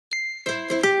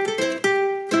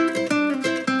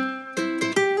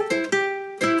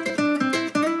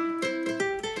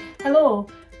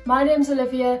My name's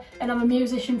Olivia and I'm a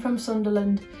musician from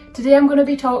Sunderland. Today I'm going to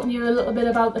be talking to you a little bit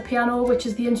about the piano, which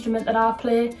is the instrument that I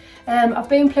play. I've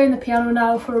been playing the piano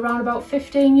now for around about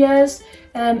 15 years.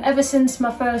 Ever since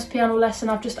my first piano lesson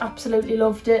I've just absolutely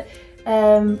loved it.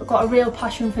 I've got a real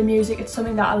passion for music, it's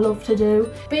something that I love to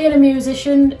do. Being a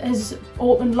musician has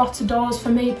opened lots of doors for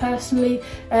me personally.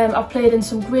 I've played in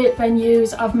some great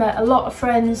venues, I've met a lot of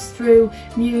friends through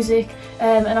music,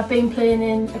 and I've been playing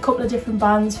in a couple of different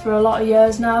bands for a lot of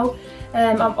years now.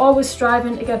 I'm always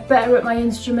striving to get better at my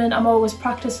instrument, I'm always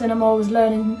practicing, I'm always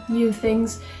learning new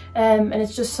things, and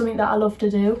it's just something that I love to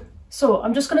do. So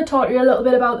I'm just going to talk to you a little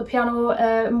bit about the piano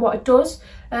and what it does.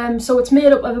 So it's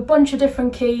made up of a bunch of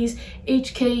different keys.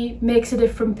 Each key makes a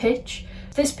different pitch.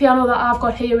 This piano that I've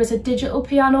got here is a digital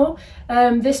piano.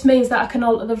 This means that I can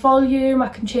alter the volume, I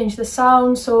can change the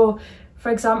sound. So for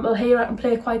example here I can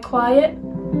play quite quiet.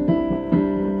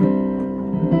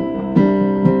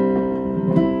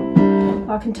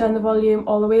 I can turn the volume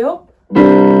all the way up.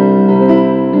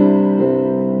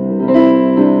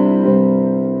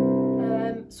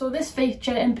 So this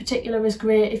feature in particular is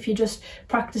great if you're just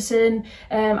practicing.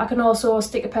 I can also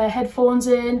stick a pair of headphones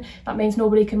in, that means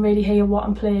nobody can really hear what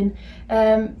I'm playing.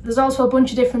 There's also a bunch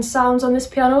of different sounds on this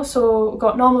piano, so we've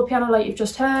got normal piano like you've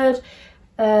just heard,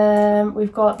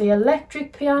 we've got the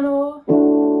electric piano,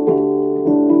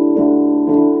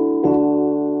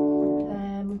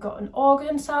 we've got an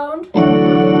organ sound.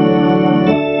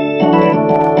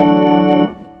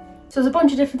 So there's a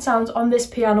bunch of different sounds on this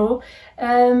piano.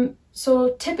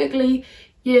 So typically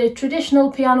your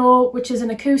traditional piano, which is an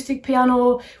acoustic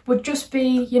piano, would just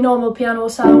be your normal piano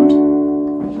sound,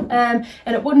 and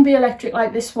it wouldn't be electric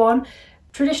like this one.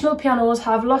 Traditional pianos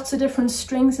have lots of different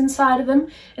strings inside of them,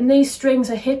 and these strings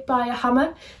are hit by a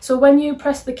hammer. So when you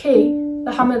press the key,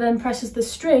 the hammer then presses the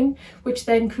string, which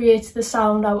then creates the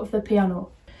sound out of the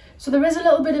piano. So there is a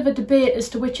little bit of a debate as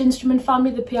to which instrument family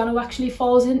the piano actually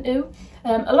falls into.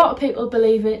 A lot of people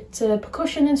believe it's a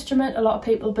percussion instrument, a lot of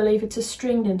people believe it's a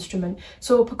stringed instrument.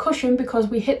 So percussion because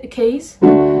we hit the keys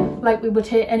like we would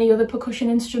hit any other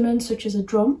percussion instrument such as a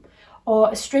drum,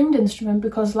 or a stringed instrument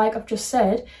because, like I've just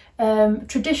said,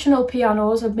 traditional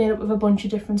pianos are made up of a bunch of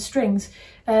different strings.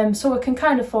 So it can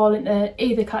kind of fall into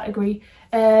either category.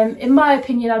 In my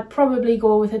opinion I'd probably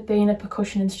go with it being a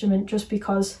percussion instrument just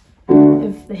because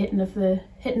of the hitting of the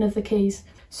keys.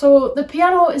 So the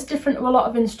piano is different to a lot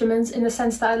of instruments in the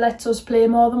sense that it lets us play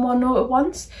more than one note at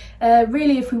once.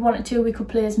 Really, if we wanted to, we could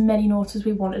play as many notes as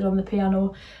we wanted on the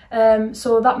piano.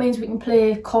 So that means we can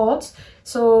play chords.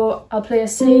 So I'll play a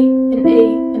C, an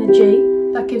E and a G.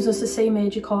 That gives us a C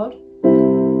major chord.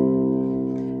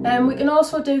 We can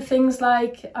also do things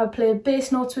like I'll play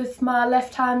bass notes with my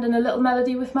left hand and a little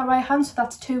melody with my right hand, so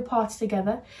that's two parts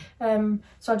together. So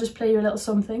I'll just play you a little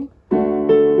something.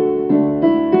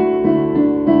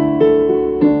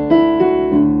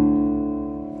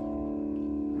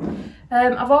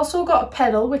 I've also got a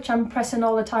pedal which I'm pressing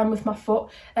all the time with my foot.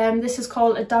 This is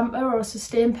called a damper or a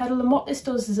sustain pedal, and what this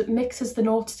does is it mixes the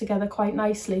notes together quite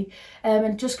nicely, and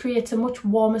it just creates a much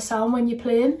warmer sound when you're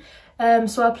playing.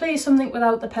 So I'll play you something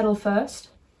without the pedal first.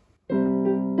 And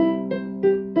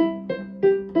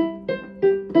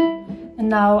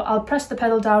now I'll press the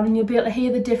pedal down and you'll be able to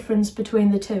hear the difference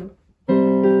between the two.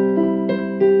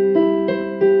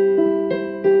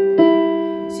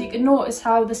 Notice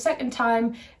how the second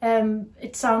time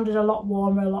it sounded a lot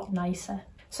warmer, a lot nicer.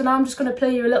 So now I'm just going to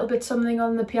play you a little bit something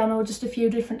on the piano, just a few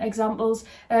different examples.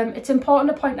 It's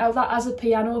important to point out that as a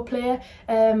piano player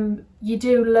you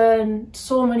do learn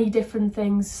so many different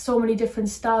things, so many different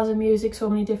styles of music, so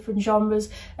many different genres,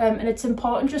 and it's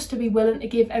important just to be willing to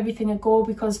give everything a go,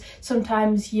 because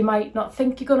sometimes you might not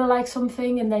think you're going to like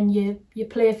something and then you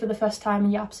play it for the first time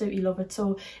and you absolutely love it.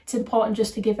 So it's important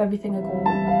just to give everything a go.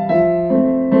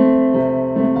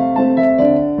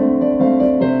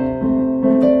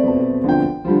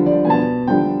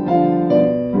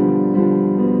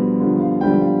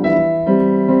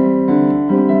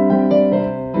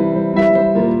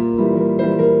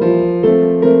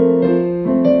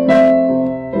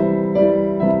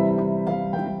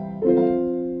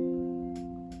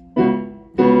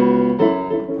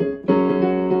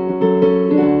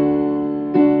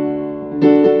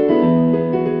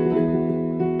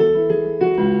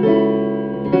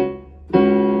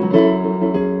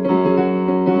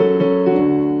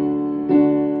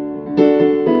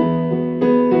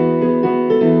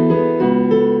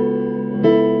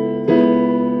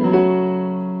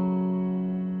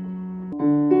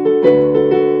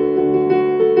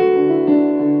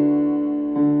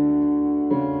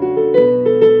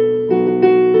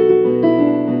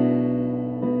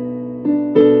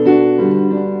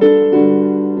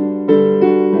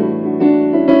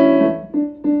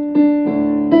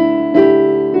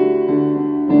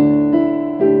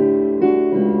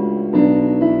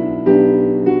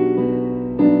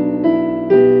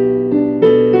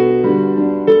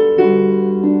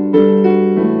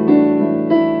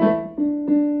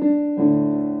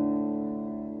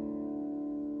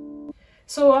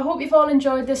 So I hope you've all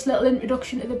enjoyed this little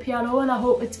introduction to the piano, and I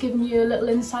hope it's given you a little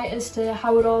insight as to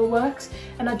how it all works,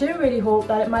 and I do really hope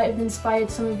that it might have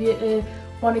inspired some of you to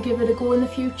want to give it a go in the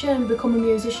future and become a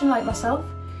musician like myself.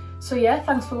 So yeah,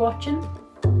 thanks for watching.